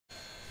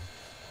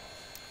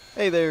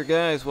Hey there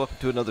guys, welcome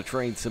to another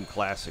Train Sim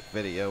Classic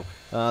video.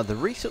 The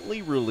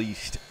recently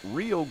released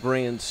Rio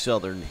Grande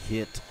Southern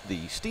hit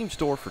the Steam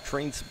store for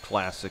Train Sim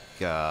Classic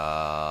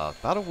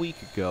about a week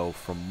ago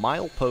from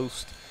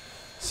Milepost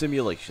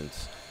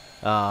Simulations.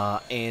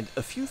 And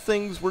a few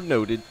things were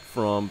noted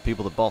from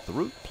people that bought the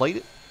route, played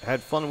it,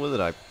 had fun with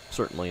it. I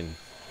certainly am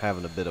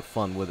having a bit of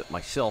fun with it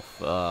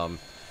myself.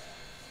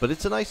 But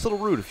it's a nice little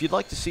route. If you'd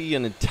like to see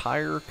an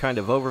entire kind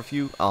of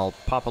overview, I'll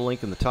pop a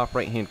link in the top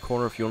right-hand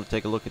corner if you want to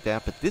take a look at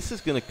that. But this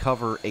is going to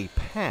cover a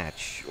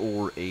patch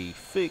or a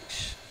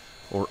fix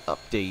or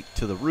update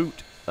to the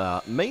route,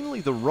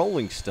 mainly the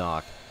rolling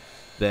stock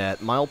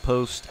that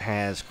Milepost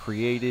has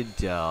created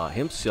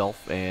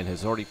himself and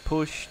has already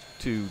pushed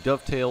to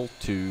Dovetail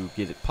to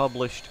get it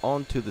published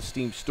onto the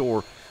Steam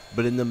store.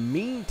 But in the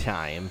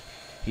meantime,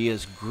 he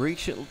has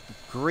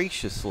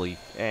graciously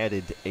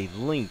added a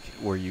link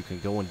where you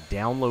can go and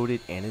download it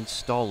and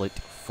install it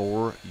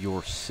for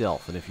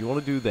yourself. And if you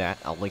want to do that,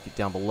 I'll link it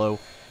down below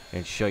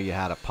and show you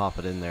how to pop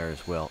it in there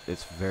as well.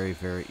 It's very,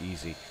 very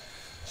easy.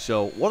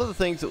 So one of the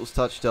things that was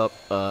touched up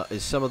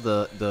is some of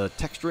the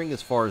texturing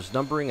as far as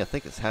numbering. I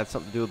think it's had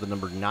something to do with the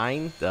number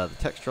 9. The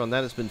texture on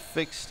that has been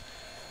fixed.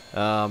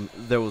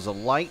 There was a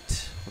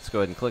light. Let's go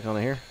ahead and click on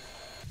it here.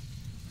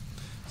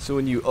 So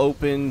when you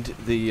opened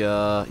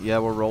the, yeah,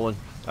 we're rolling.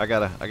 I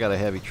got a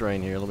heavy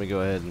train here. Let me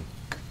go ahead and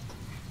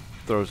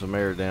throw some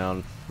air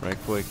down right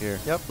quick here.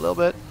 Yep, a little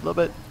bit.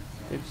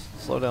 Maybe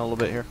slow down a little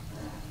bit here.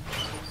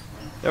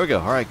 There we go.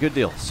 All right, good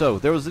deal. So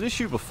there was an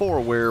issue before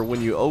where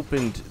when you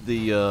opened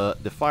the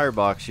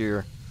firebox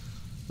here,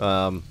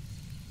 light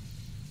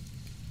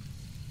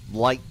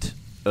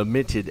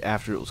emitted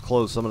after it was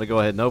closed. So I'm going to go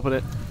ahead and open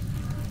it.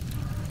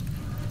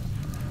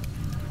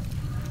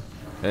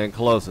 And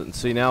close it. And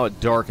see, now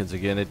it darkens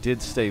again. It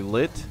did stay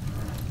lit,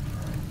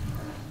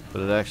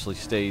 but it actually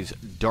stays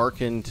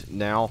darkened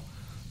now.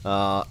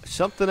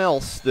 Something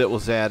else that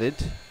was added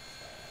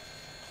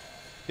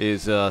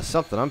is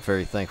something I'm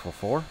very thankful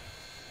for.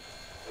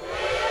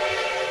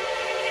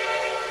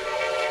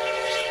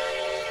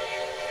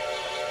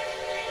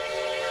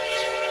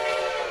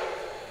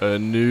 A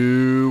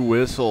new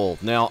whistle.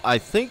 Now, I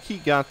think he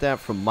got that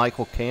from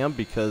Michael Cam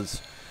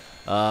because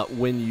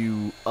when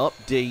you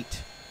update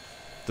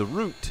the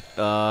route,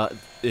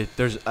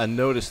 I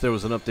noticed there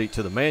was an update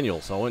to the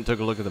manual, so I went and took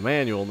a look at the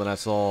manual, and then I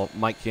saw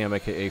Mike Cam,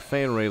 aka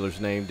Fan Railer's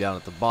name down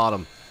at the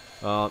bottom.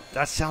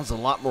 That sounds a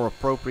lot more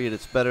appropriate.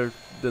 It's better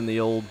than the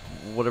old,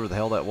 whatever the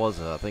hell that was.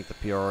 I think the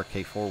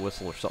PRK4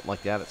 whistle or something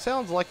like that. It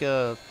sounds like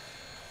a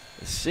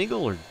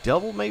single or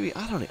double, maybe.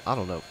 I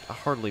don't know. I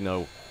hardly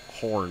know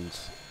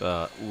horns,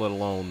 let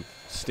alone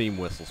steam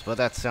whistles, but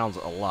that sounds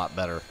a lot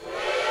better.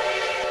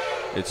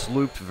 It's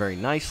looped very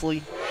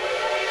nicely.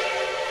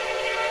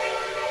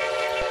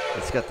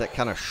 It's got that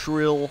kind of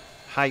shrill,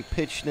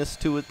 high-pitchedness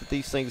to it that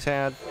these things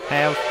have.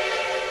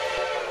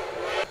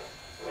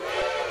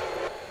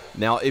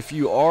 Now, if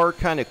you are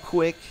kind of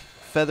quick,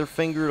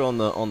 feather-fingered on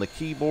the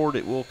keyboard,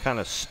 it will kind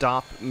of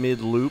stop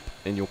mid-loop,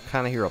 and you'll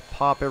kind of hear a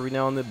pop every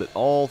now and then. But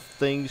all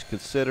things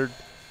considered,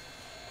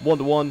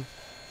 one-to-one,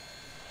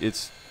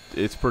 it's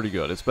pretty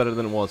good. It's better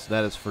than it was.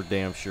 That is for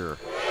damn sure.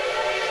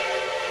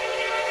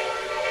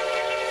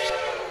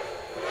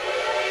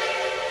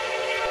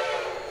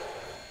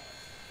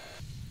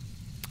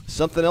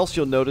 Something else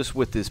you'll notice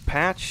with this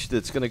patch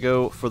that's going to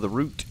go for the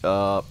route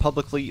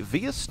publicly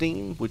via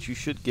Steam, which you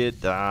should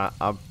get,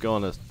 I'm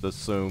going to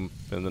assume,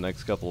 in the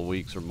next couple of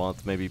weeks or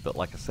month maybe, but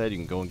like I said, you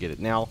can go and get it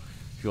now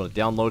if you want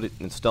to download it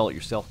and install it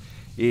yourself,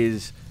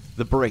 is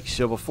the brakes.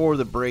 So before,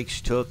 the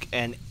brakes took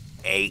an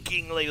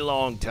achingly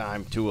long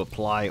time to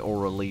apply or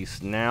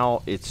release.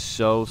 Now it's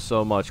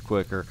so much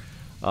quicker.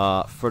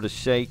 For the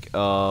sake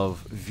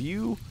of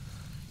view,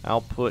 I'll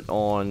put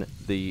on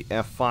the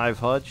F5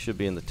 HUD, should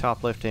be in the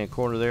top left-hand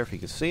corner there if you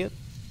can see it.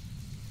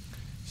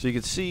 So you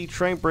can see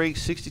train brake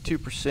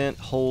 62%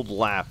 hold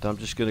lapped. I'm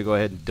just going to go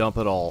ahead and dump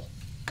it all.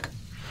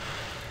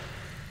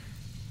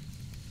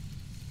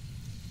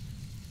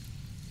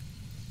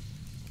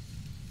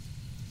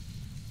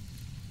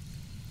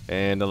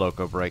 And the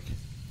loco brake.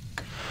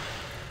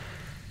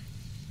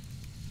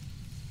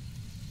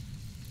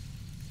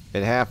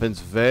 It happens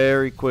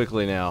very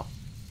quickly now.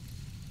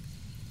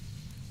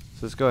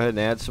 So let's go ahead and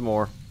add some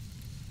more.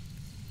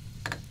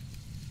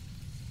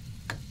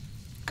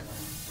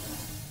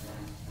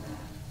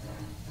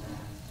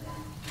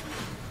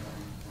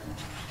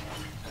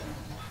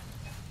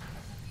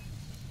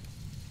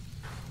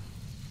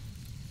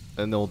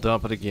 And then we'll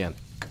dump it again.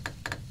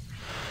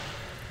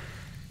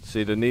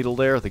 See the needle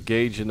there, the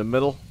gauge in the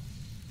middle?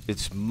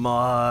 It's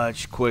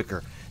much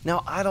quicker.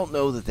 Now, I don't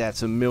know that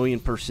that's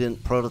 1,000,000%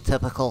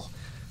 prototypical,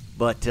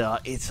 but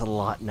it's a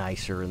lot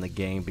nicer in the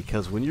game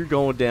because when you're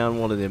going down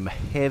one of them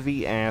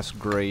heavy-ass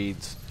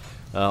grades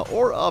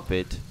or up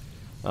it,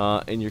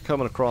 and you're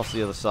coming across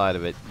the other side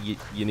of it,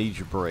 you need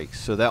your brakes.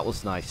 So that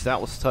was nice.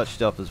 That was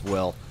touched up as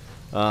well.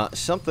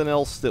 Something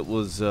else that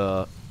was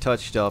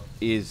touched up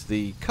is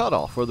the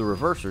cutoff or the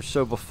reverser.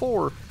 So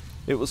before,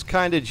 it was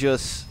kind of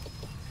just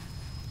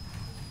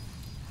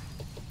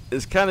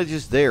is kind of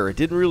just there. It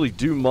didn't really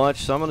do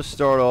much, so I'm going to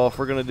start off.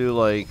 We're going to do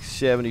like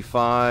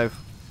 75.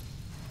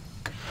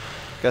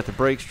 Got the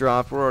brakes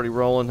dropped. We're already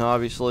rolling,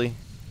 obviously.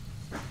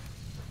 I'm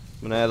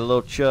going to add a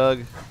little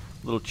chug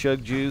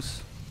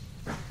juice.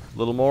 A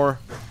little more.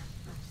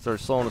 Start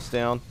slowing us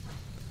down.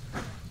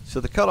 So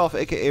the cutoff,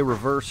 aka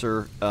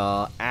reverser,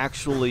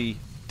 actually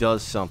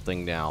does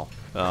something now.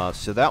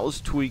 So that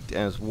was tweaked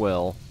as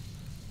well.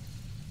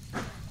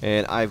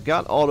 And I've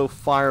got auto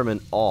fireman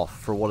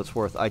off for what it's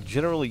worth. I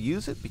generally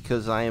use it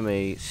because I am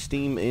a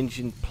steam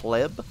engine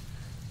pleb.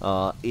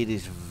 It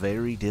is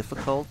very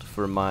difficult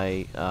for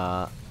my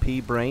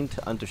pea brain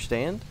to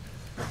understand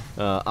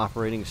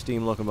operating a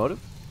steam locomotive.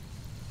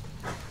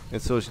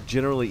 And so it's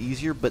generally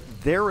easier, but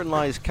therein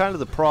lies kind of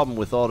the problem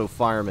with auto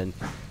fireman,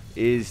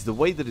 is the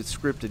way that it's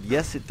scripted.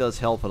 Yes, it does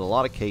help in a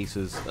lot of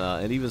cases,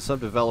 and even some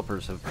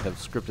developers have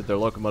scripted their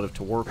locomotive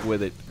to work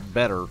with it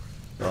better,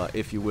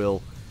 if you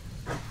will.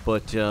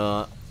 But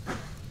JL,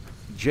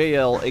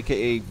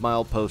 aka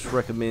Milepost,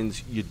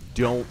 recommends you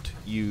don't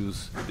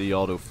use the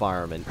auto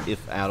fireman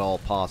if at all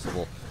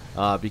possible,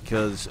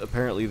 because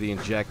apparently the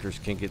injectors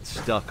can get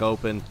stuck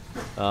open,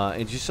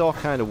 and just all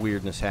kind of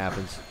weirdness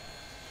happens.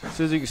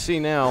 So as you can see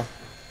now,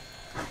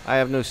 I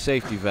have no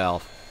safety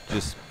valve,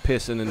 just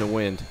pissing in the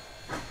wind.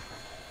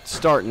 It's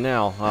starting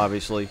now,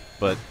 obviously,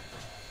 but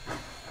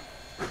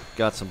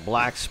got some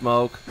black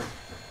smoke,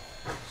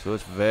 so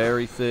it's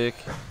very thick.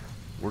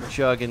 We're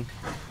chugging.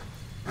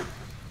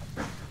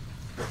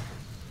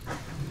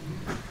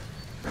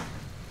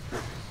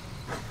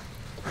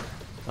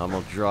 I'm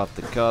going to drop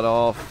the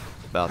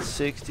cutoff about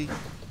 60.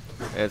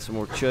 Add some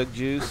more chug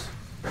juice.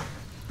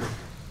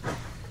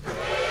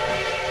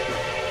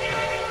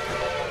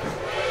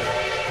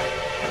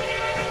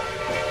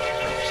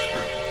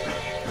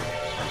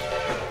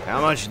 How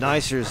much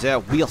nicer is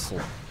that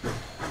whistle?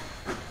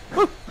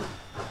 Woo!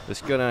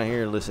 Let's go down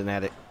here and listen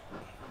at it.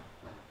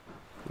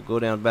 We'll go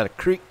down about a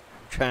creek,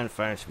 trying to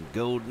find some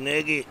gold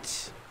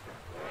nuggets.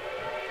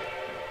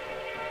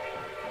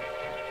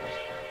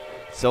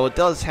 So it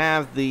does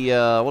have the,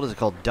 what is it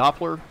called?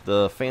 Doppler,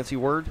 the fancy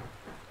word.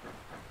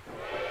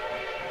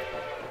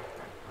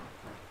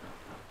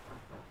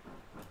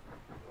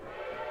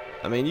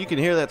 I mean, you can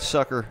hear that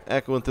sucker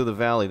echoing through the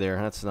valley there.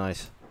 That's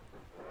nice.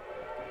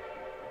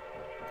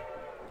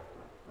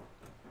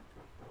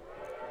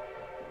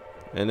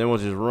 And then we'll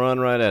just run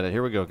right at it.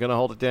 Here we go. Gonna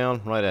hold it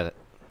down, right at it.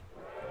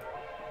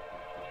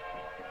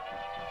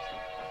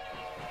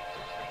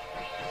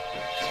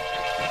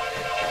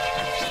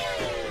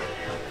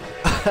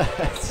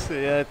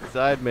 Yeah,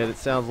 I admit it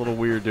sounds a little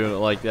weird doing it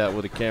like that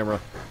with a camera.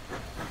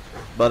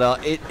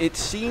 But it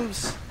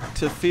seems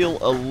to feel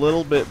a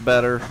little bit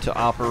better to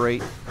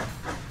operate.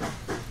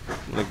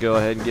 I'm going to go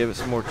ahead and give it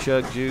some more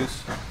chug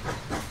juice.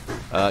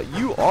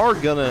 You are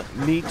going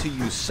to need to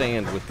use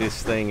sand with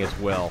this thing as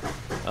well.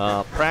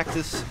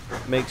 Practice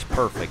makes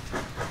perfect.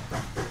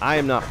 I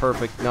am not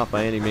perfect, not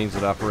by any means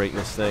at operating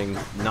this thing,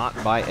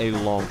 not by a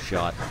long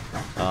shot,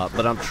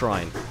 but I'm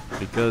trying,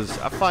 because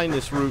I find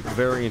this route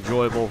very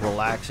enjoyable,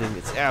 relaxing.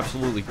 It's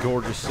absolutely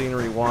gorgeous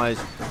scenery-wise,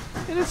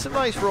 and it's a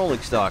nice rolling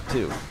stock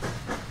too.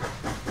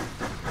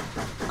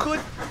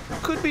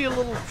 Could be a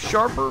little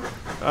sharper,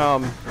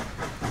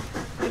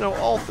 you know,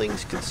 all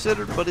things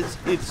considered, but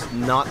it's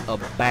not a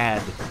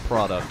bad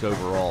product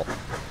overall,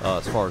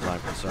 as far as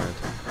I'm concerned.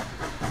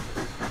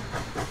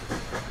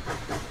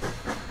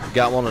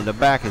 Got one in the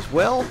back as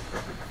well.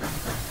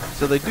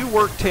 So they do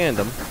work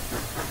tandem,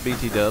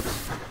 BT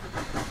dubs.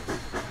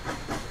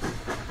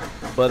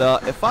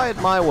 But if I had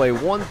my way,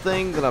 one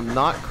thing that I'm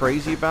not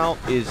crazy about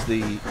is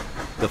the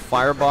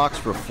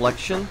firebox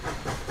reflection.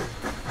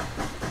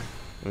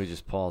 Let me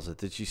just pause it.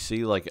 Did you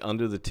see, like,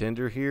 under the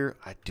tender here?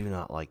 I do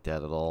not like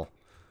that at all.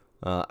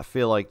 I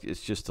feel like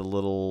it's just a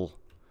little,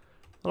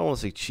 I don't want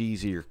to say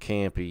cheesy or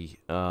campy,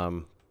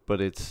 but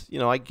it's, you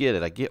know, I get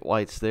it. I get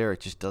why it's there.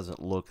 It just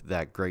doesn't look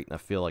that great, and I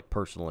feel like,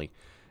 personally,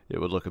 it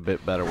would look a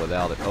bit better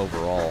without it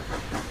overall.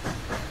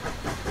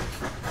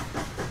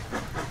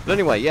 But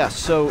anyway, yeah,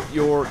 so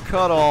your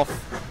cutoff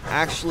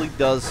actually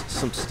does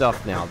some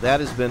stuff now. That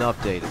has been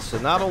updated. So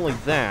not only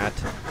that,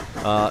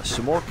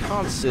 some more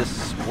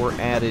consists were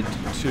added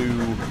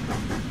to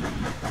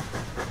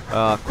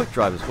Quick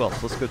Drive as well.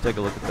 So let's go take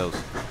a look at those.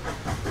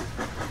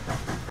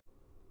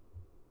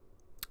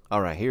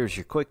 Alright, here's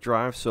your quick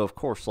drive. So of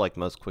course, like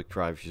most quick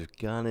drives, you're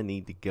gonna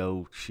need to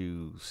go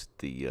choose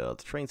the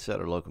train set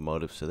or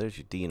locomotive. So there's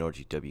your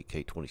DNRG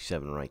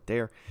WK27 right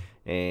there.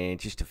 And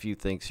just a few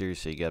things here.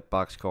 So you got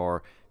boxcar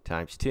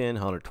times 10,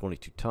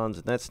 122 tons,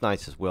 and that's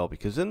nice as well,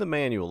 because in the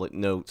manual it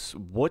notes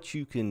what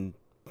you can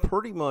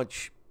pretty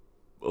much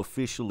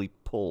officially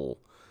pull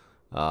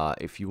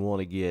if you want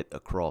to get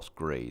across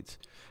grades.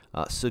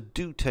 So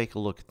do take a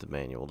look at the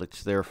manual.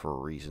 It's there for a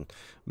reason.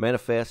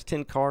 Manifest,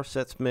 10 car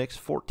sets mix,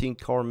 14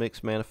 car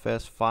mix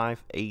manifest,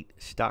 5, 8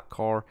 stock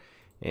car,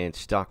 and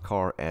stock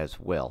car as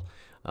well.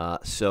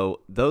 So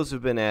those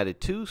have been added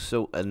too.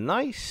 So a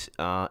nice,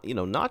 you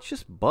know, not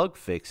just bug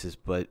fixes,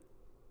 but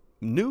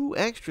new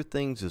extra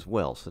things as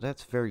well. So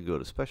that's very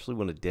good, especially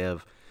when a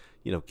dev,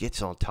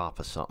 gets on top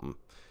of something,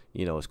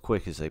 as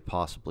quick as they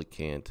possibly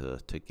can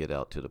to get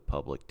out to the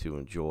public to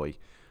enjoy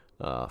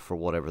for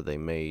whatever they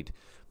made.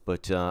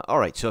 But all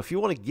right, so if you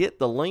want to get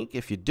the link,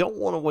 if you don't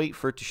want to wait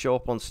for it to show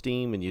up on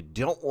Steam, and you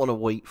don't want to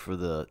wait for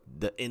the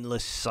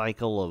endless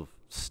cycle of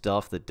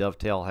stuff that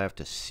Dovetail have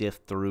to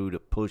sift through to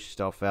push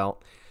stuff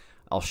out,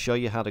 I'll show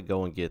you how to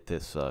go and get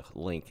this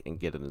link and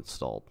get it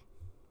installed.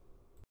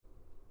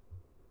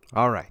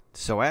 Alright,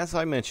 so as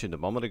I mentioned a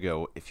moment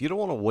ago, if you don't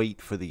want to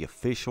wait for the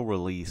official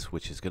release,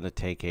 which is going to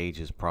take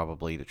ages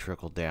probably to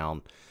trickle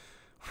down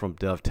from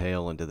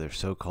Dovetail into their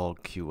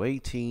so-called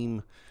QA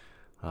team,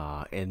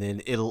 and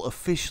then it'll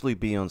officially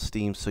be on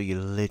Steam, so you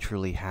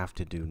literally have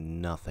to do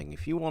nothing.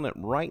 If you want it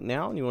right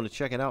now and you want to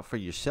check it out for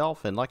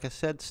yourself, and like I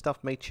said, stuff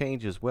may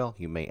change as well.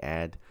 You may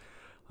add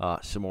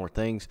some more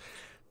things.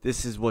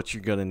 This is what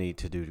you're going to need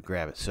to do to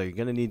grab it. So you're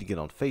going to need to get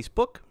on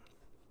Facebook.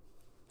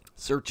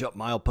 Search up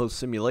Milepost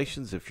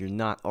Simulations if you're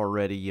not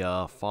already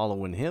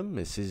following him.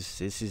 This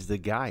is the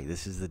guy.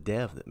 This is the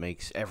dev that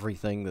makes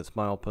everything that's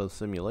Milepost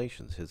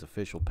Simulations, his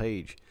official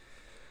page.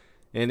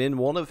 And in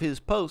one of his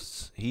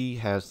posts, he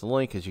has the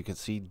link, as you can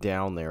see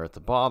down there at the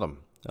bottom,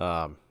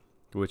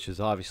 which is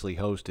obviously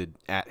hosted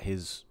at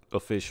his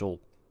official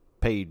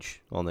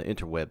page on the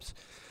interwebs.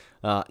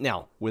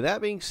 Now, with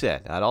that being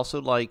said, I'd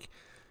also like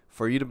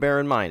for you to bear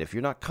in mind, if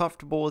you're not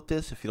comfortable with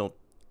this, if you don't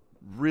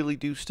really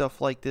do stuff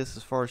like this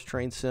as far as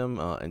train sim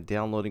and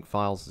downloading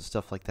files and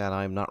stuff like that,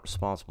 I am not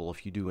responsible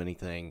if you do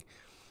anything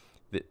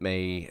that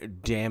may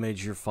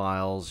damage your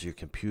files, your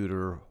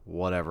computer,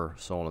 whatever,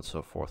 so on and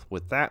so forth.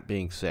 With that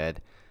being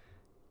said,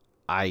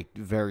 I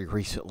very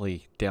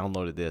recently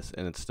downloaded this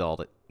and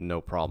installed it,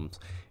 no problems.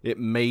 It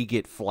may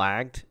get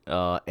flagged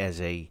as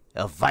a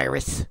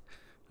virus,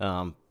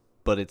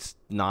 but it's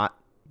not,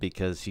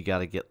 because you got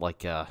to get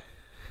like a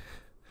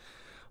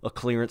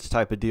clearance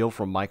type of deal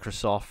from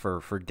Microsoft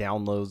for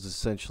downloads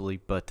essentially,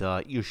 but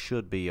you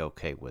should be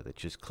okay with it.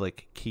 Just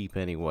click keep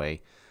anyway.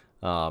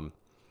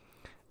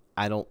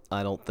 I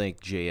don't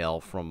think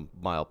JL from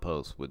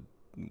Milepost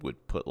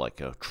would put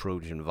like a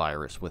Trojan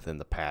virus within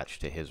the patch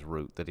to his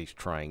route that he's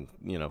trying,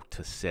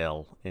 to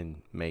sell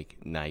and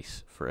make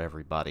nice for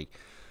everybody.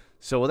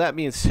 So with that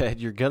being said,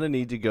 you're gonna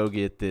need to go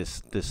get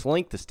this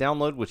link, this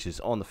download, which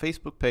is on the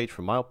Facebook page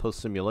for Milepost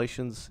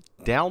Simulations.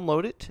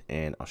 Download it,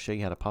 and I'll show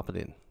you how to pop it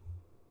in.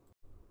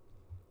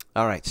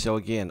 Alright, so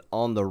again,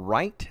 on the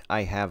right,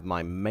 I have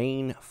my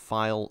main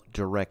file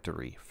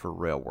directory for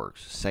Railworks.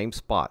 Same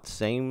spot,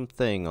 same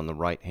thing on the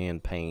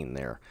right-hand pane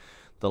there.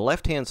 The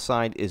left-hand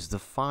side is the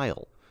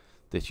file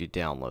that you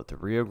download, the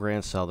Rio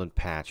Grande Southern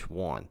Patch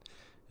 1.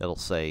 It'll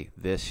say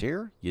this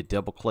here, you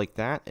double-click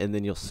that, and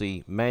then you'll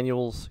see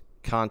Manuals,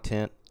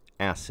 Content,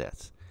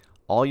 Assets.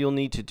 All you'll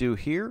need to do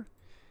here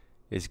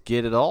is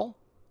get it all.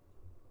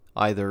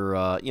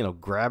 Either,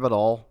 grab it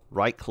all,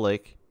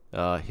 right-click,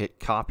 hit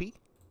Copy,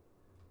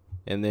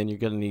 and then you're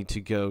going to need to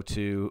go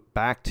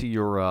back to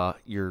your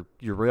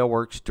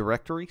Railworks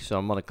directory. So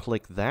I'm going to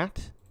click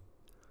that.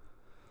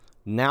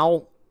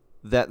 Now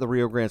that the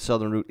Rio Grande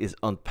Southern route is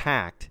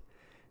unpacked,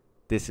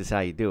 this is how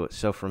you do it.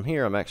 So from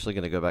here, I'm actually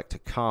going to go back to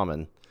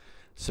Common.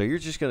 So you're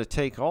just going to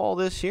take all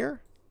this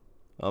here.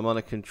 I'm going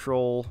to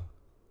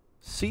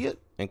Control-C it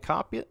and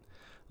copy it.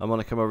 I'm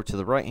going to come over to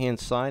the right-hand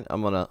side.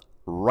 I'm going to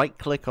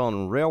right-click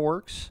on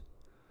Railworks.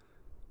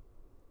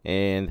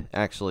 And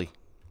actually,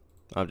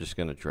 I'm just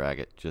going to drag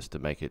it just to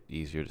make it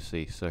easier to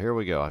see. So here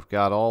we go. I've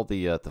got all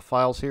the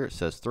files here. It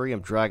says 3.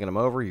 I'm dragging them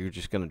over. You're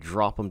just going to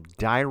drop them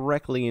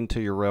directly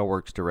into your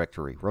Railworks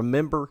directory.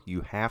 Remember,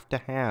 you have to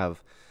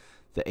have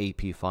the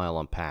AP file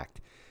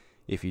unpacked.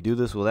 If you do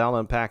this without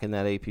unpacking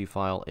that AP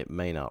file, it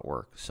may not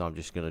work. So I'm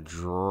just going to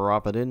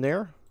drop it in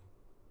there.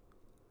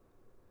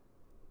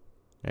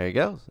 There you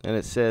go. And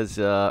it says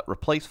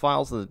replace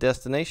files in the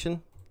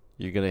destination.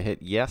 You're going to hit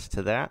yes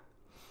to that.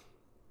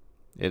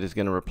 It is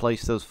going to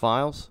replace those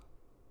files.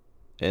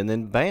 And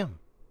then bam,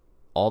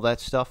 all that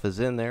stuff is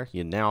in there.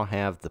 You now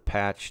have the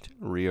patched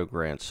Rio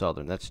Grande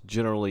Southern. That's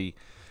generally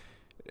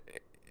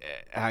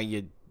how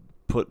you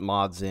put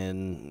mods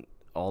in,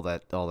 all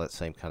that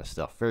same kind of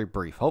stuff. Very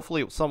brief.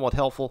 Hopefully it was somewhat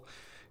helpful.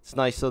 It's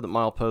nice though that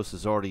Milepost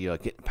is already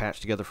getting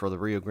patched together for the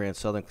Rio Grande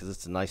Southern, because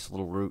it's a nice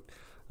little route.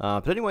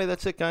 But anyway,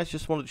 that's it, guys.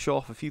 Just wanted to show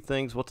off a few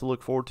things, what to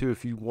look forward to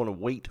if you want to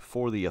wait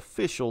for the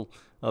official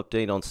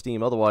update on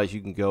Steam. Otherwise, you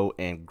can go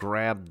and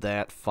grab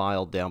that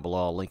file down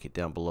below. I'll link it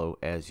down below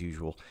as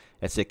usual.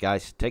 That's it,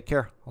 guys. Take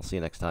care. I'll see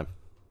you next time.